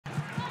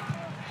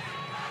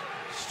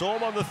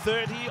Storm on the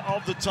 30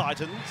 of the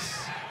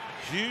Titans.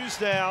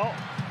 Hughes now,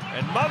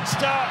 and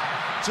Munster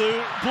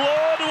to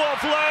Bloor to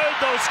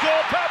offload. They'll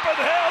score.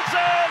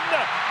 Pappenhausen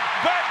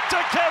back to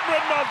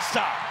Cameron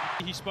Munster.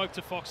 He spoke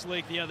to Fox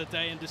League the other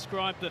day and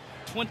described the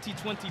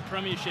 2020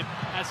 Premiership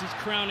as his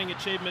crowning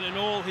achievement in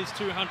all his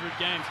 200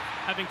 games,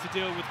 having to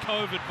deal with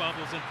COVID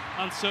bubbles and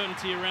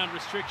uncertainty around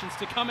restrictions.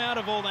 To come out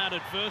of all that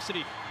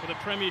adversity with a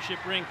Premiership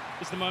ring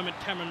is the moment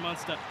Cameron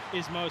Munster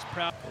is most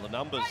proud. Well, the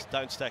numbers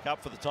don't stack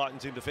up for the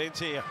Titans in defence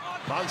here.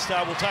 Munster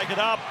will take it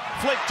up,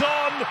 flicked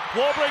on,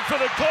 Warbrick for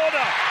the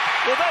corner.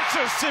 Well, that's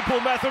just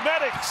simple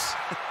mathematics.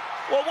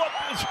 Well, what?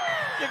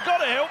 You've got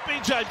to help me,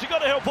 James. You've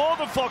got to help all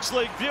the Fox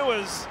League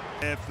viewers.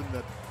 From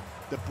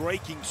the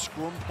breaking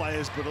scrum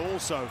players, but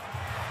also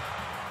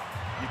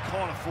you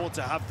can't afford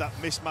to have that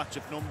mismatch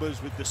of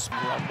numbers with the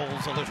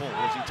rumbles a little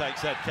as he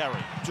takes that carry.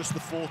 Just the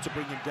 4 to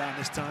bring him down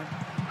this time.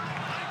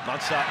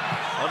 Munster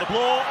on the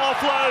floor,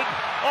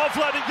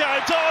 offloading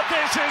game. Oh,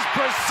 this is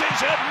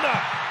precision.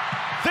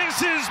 This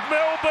is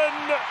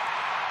Melbourne.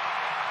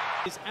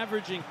 He's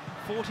averaging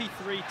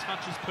 43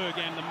 touches per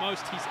game, the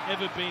most he's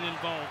ever been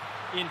involved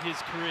in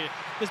his career.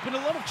 There's been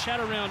a lot of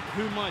chat around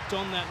who might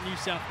don that New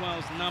South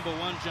Wales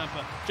 #1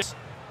 jumper.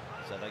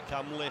 So they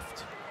come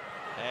left.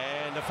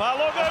 And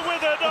Afalogo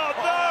with it. Oh,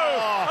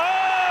 no!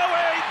 Oh,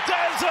 he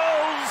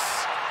dazzles!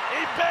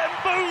 He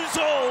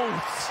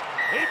bamboozles!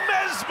 He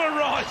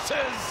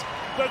mesmerises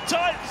the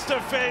Titans'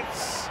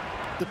 defence.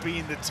 To be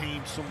in the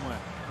team somewhere.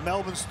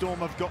 Melbourne Storm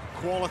have got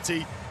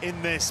quality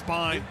in their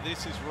spine.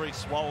 This is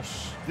Reece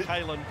Walsh,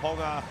 Kalen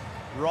Ponga,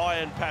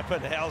 Ryan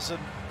Pappenhausen.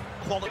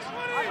 Quality.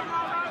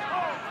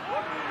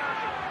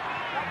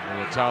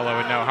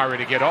 Tolo in no hurry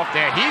to get off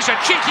there. Here's a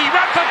cheeky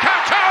run for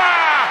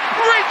Katoa!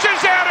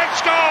 Reaches out and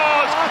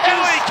scores!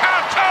 Eli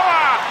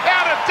Katoa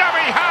out of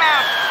dummy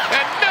half!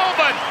 And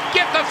Melbourne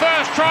get the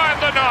first try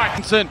of the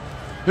night.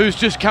 Who's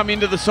just come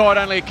into the side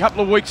only a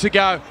couple of weeks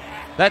ago.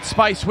 That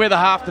space where the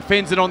half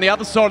defends, and on the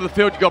other side of the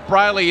field you've got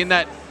Brayley in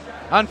that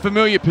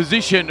unfamiliar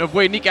position of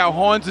where Nico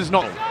Hines is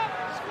not.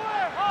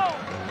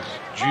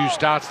 Jew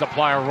starts to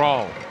play a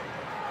role.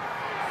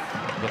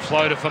 The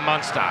floater for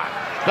Munster.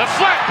 The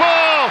flat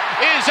ball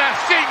is a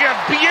thing of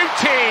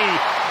beauty,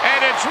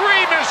 and it's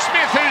Remus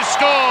Smith who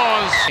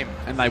scores.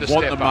 And they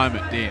want the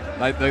moment, Dan.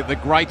 The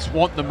greats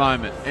want the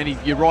moment. And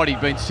you're right,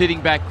 he'd been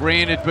sitting back.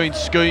 Grant had been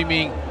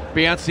scheming,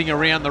 bouncing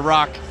around the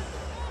ruck.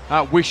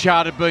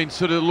 Wishart had been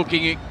sort of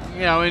looking at,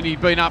 and he'd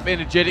been up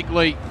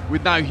energetically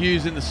with no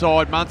Hughes in the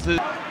side. Munster.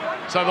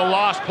 So the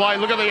last play,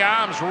 look at the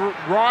arms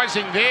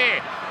rising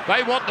there.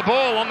 They want the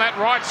ball on that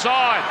right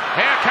side.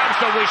 Here comes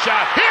to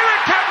Wishart. Here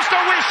it comes to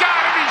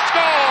Wishart, and he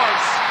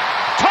scores.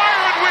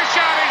 Tyron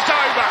Wishart is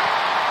over.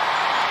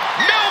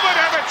 Melbourne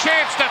have a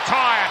chance to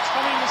tie it.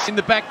 In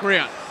the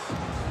background.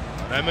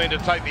 They mean to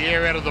take the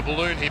air out of the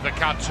balloon here, but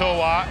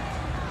Katoa,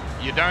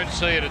 you don't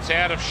see it. It's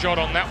out of shot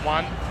on that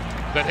one.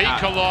 But he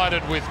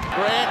collided with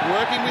Grant,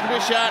 working with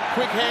Wishart,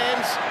 quick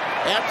hands,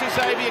 out to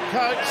Xavier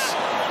Coates.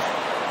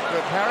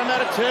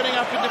 Parramatta turning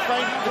up in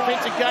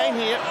defensive game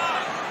here.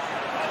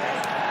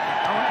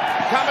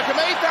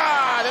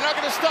 Kamakamitha, they're not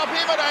going to stop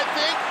him, I don't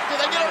think. Do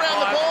they get around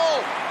the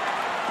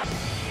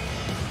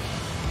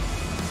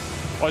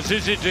ball?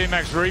 Isuzu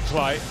D-Max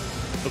replay,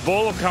 the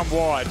ball will come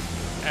wide,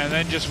 and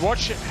then just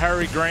watch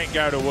Harry Grant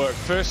go to work.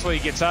 Firstly,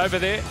 he gets over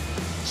there,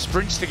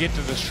 sprints to get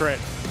to the shred.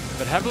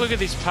 But have a look at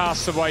this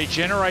pass, the way he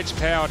generates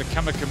power to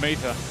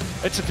Kamakamitha.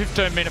 It's a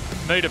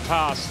 15-metre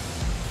pass.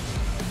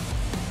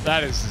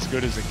 That is as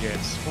good as it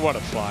gets. What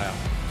a player.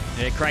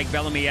 Yeah, Craig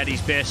Bellamy at his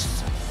best.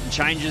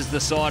 Changes the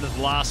side at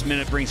the last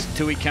minute, brings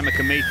Tui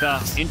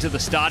Kamakamitha into the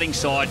starting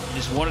side.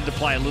 Just wanted to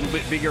play a little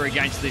bit bigger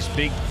against this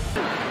big.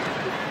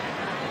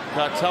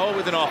 Katoa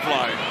with an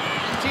offload.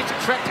 It's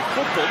attractive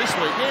football this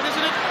weekend,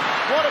 isn't it?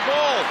 What a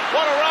ball,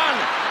 what a run.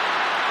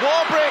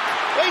 Warbrick,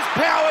 he's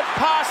powered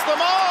past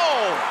them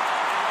all.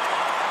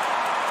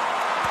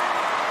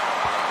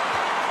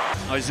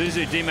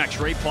 Isuzu D-Max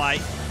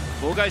replay.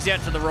 Ball goes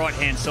out to the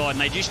right-hand side,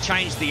 and they just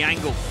changed the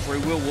angle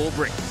through Will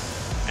Warbrick.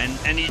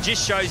 And he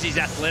just shows his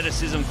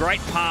athleticism,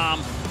 great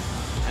palm,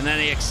 and then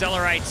he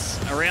accelerates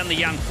around the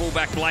young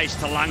fullback Blaze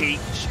Talangi,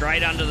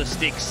 straight under the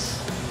sticks.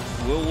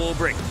 Will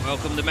Warbrick,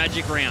 welcome to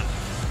Magic Round.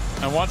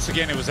 And once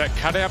again, it was that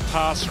cutout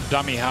pass from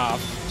dummy half,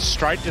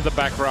 straight to the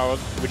back row,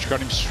 which got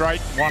him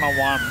straight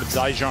one-on-one with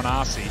Dejon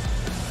Arce.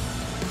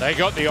 They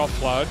got the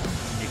offload.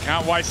 You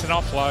can't waste an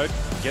offload.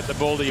 Get the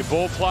ball to your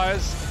ball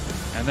players,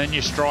 and then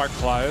your strike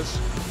players.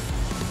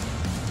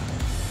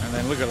 And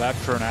then look at that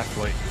for an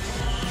athlete.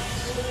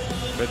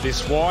 But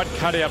this wide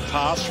cutout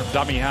pass from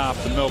dummy half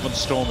the Melbourne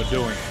Storm are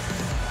doing.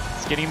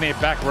 It's getting their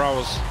back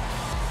rowers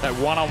that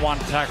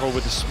one-on-one tackle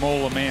with the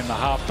smaller man, the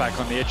halfback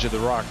on the edge of the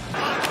ruck.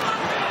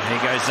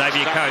 Here goes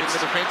Xavier Coates.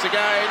 The defence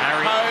again.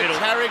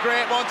 Harry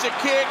Grant wants a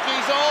kick.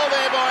 He's all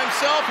there by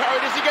himself.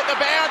 Harry, does he get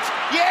the bounce?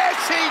 Yes,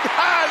 he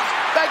does.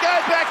 They go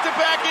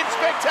back-to-back in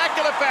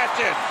spectacular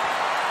fashion.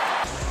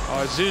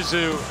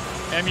 Isuzu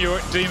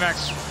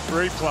D-Max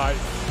replay.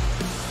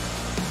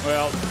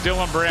 Well,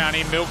 Dylan Brown,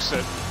 he milks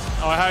it.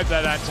 I hope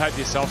they don't take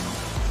this off him.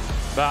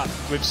 but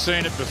we've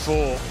seen it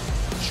before.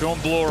 Sean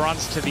Bloor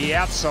runs to the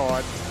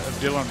outside of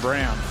Dylan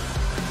Brown.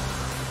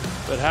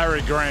 But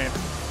Harry Grant,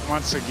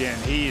 once again,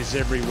 he is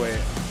everywhere.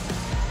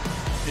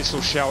 This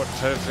will show it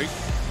perfect.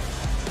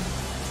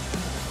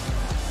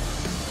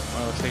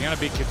 Well, if they're going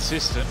to be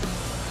consistent,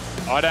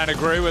 I don't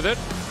agree with it,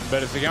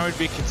 but if they're going to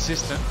be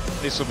consistent,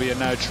 this will be a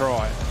no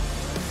try.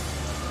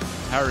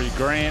 Harry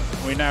Grant,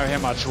 we know how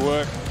much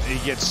work he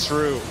gets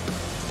through.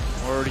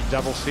 Already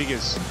double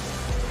figures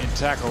in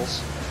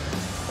tackles.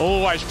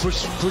 Always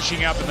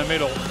pushing up in the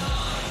middle.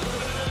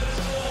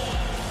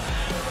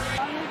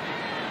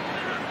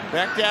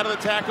 Back down to the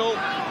tackle.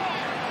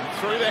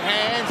 Through the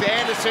hands,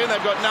 Anderson,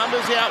 they've got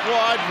numbers out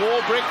wide.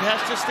 Warbrick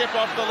has to step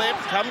off the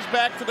left, comes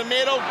back to the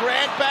middle.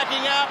 Grant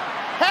backing up.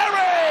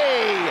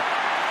 Harry!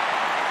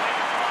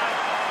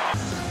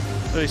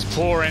 This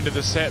poor end of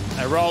the set.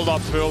 They rolled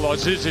upfield.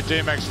 Isuzu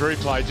D-Max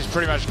replay just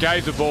pretty much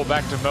gave the ball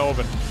back to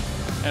Melbourne.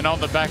 And on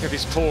the back of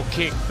this poor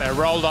kick, they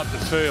rolled up the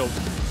field.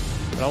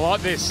 But I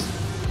like this.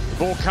 The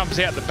ball comes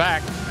out the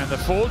back and the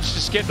forwards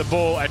just get the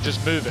ball and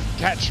just move it.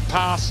 Catch,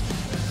 pass,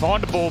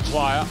 find a ball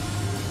player,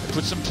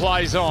 put some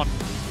plays on.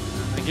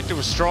 They get to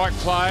a strike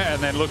player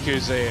and then look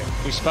who's there.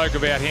 We spoke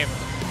about him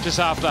just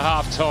after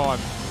half-time.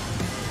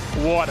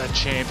 What a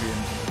champion.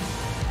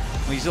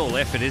 Well, he's all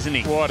effort, isn't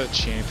he? What a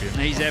champion.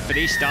 He's effort.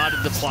 He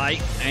started the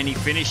play and he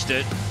finished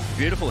it.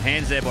 Beautiful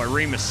hands there by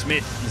Remus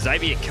Smith.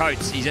 Xavier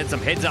Coates, he's had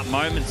some heads-up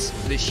moments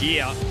this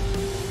year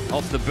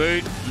off the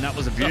boot, and that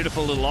was a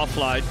beautiful little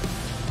offload.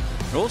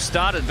 It all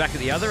started back at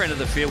the other end of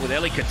the field with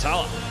Eli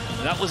Katoa.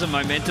 That was a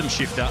momentum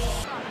shifter.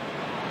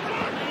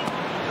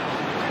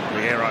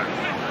 Riero.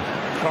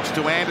 Cross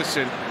to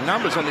Anderson.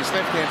 Numbers on this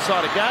left-hand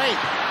side again.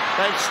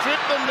 They've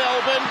stripped them,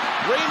 Melbourne.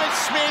 Remus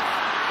Smith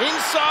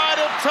inside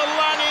of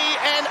Talani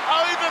and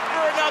over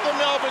for another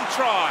Melbourne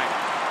try.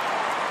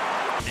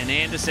 And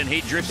Anderson,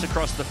 he drifts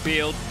across the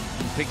field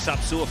and picks up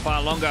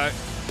Suafalongo.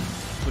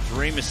 Puts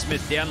Remus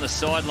Smith down the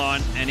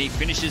sideline and he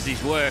finishes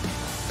his work.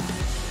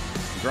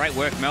 Great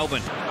work,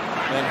 Melbourne.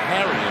 And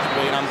Harry has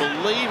been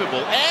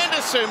unbelievable.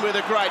 Anderson with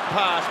a great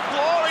pass.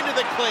 Bloor into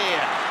the clear.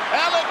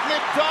 Alec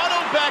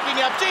McDonald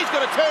backing up. He's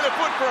got to turn a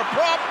foot for a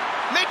prop.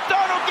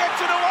 McDonald gets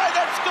it away.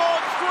 They've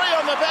scored 3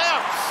 on the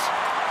bounce.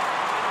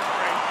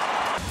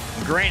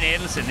 Grant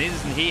Anderson,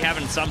 isn't he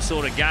having some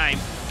sort of game?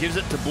 Gives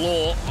it to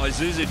Bloor.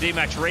 Isuzu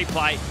D-Max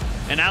replay.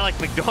 And Alec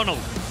McDonald.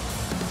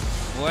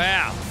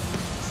 Wow.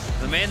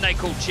 The man they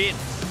call Chin.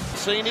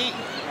 Sini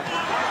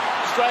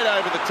straight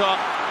over the top.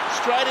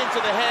 Straight into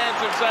the hands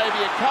of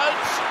Xavier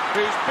Coates,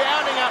 who's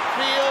bounding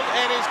upfield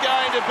and is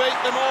going to beat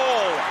them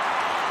all.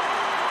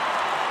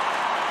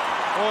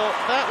 Well,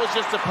 that was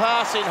just a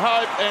pass in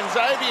hope, and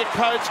Xavier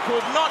Coates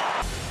could not.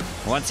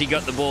 Once he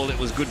got the ball, it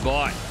was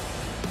goodbye.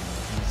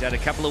 He's had a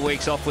couple of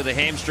weeks off with a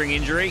hamstring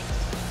injury,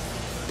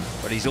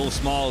 but he's all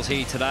smiles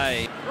here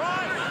today.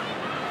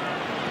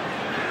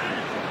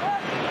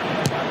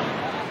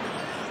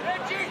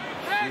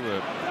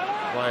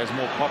 Players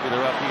more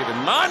popular up here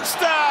than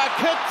Munster.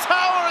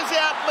 Katoa is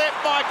outlet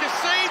by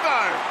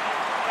Casivo.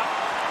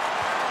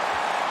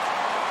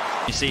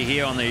 You see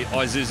here on the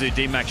Isuzu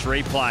D-Max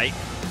replay,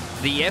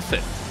 the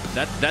effort,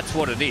 that's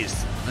what it is.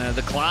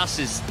 The class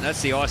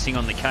that's the icing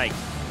on the cake.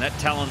 That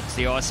talent's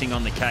the icing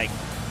on the cake.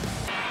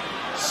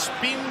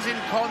 Spins in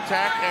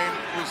contact and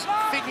was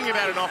thinking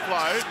about an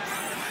offload,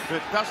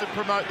 but doesn't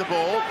promote the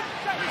ball.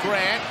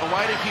 Grant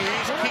away to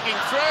Hughes, kicking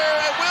through.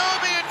 It will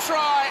be a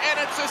try, and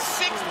it's a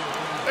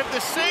 6th of the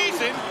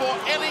season for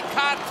Eli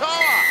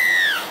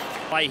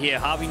Katoa. Play here,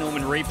 Harvey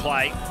Norman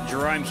replay.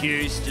 Jerome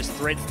Hughes just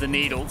threads the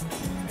needle,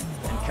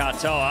 and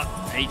Katoa,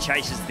 he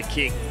chases the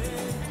kick.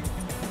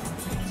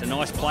 It's a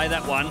nice play,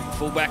 that one.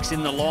 Fullback's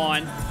in the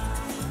line.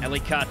 Eli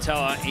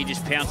Katoa, he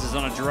just pounces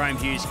on a Jerome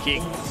Hughes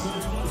kick,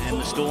 and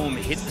the Storm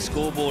hit the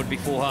scoreboard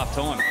before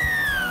half-time.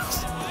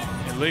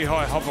 And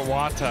Lehigh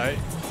Hopawate,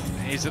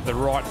 he's at the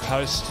right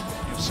post.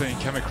 You'll see him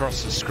come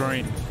across the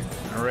screen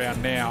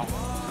around now.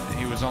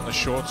 He was on the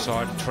short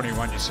side,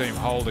 21, you see him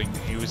holding.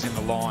 He was in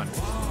the line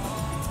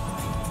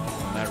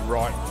on that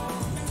right,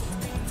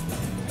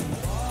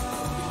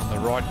 on the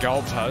right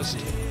goal post.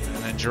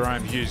 And then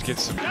Jerome Hughes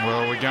gets some.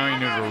 Well, we're going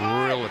into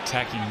a real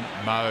attacking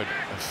mode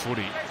of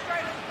footy.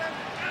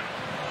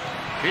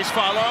 Here's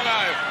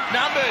Failongo.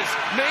 Numbers.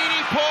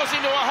 Meany pours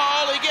into a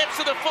hole. He gets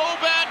to the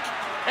fullback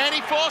and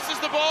he forces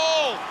the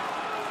ball.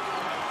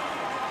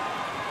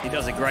 He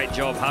does a great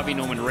job. Harvey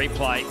Norman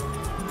replay.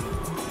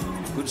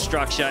 Good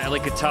structure. Eli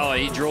Katoa,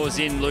 he draws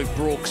in Luke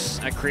Brooks.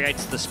 That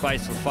creates the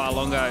space for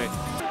Failongo.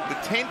 The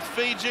 10th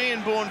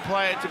Fijian-born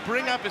player to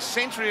bring up a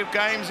century of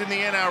games in the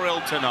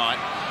NRL tonight.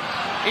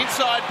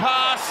 Inside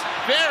pass.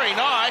 Very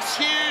nice.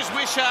 Hughes,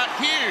 Wishart,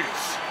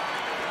 Hughes.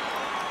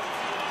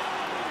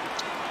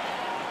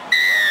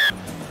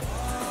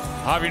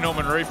 Harvey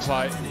Norman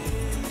replay.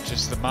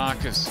 Just the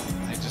markers.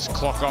 They just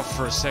clock off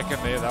for a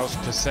second there. That was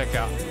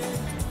Paseka.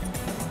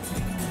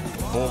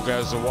 Ball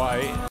goes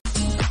away.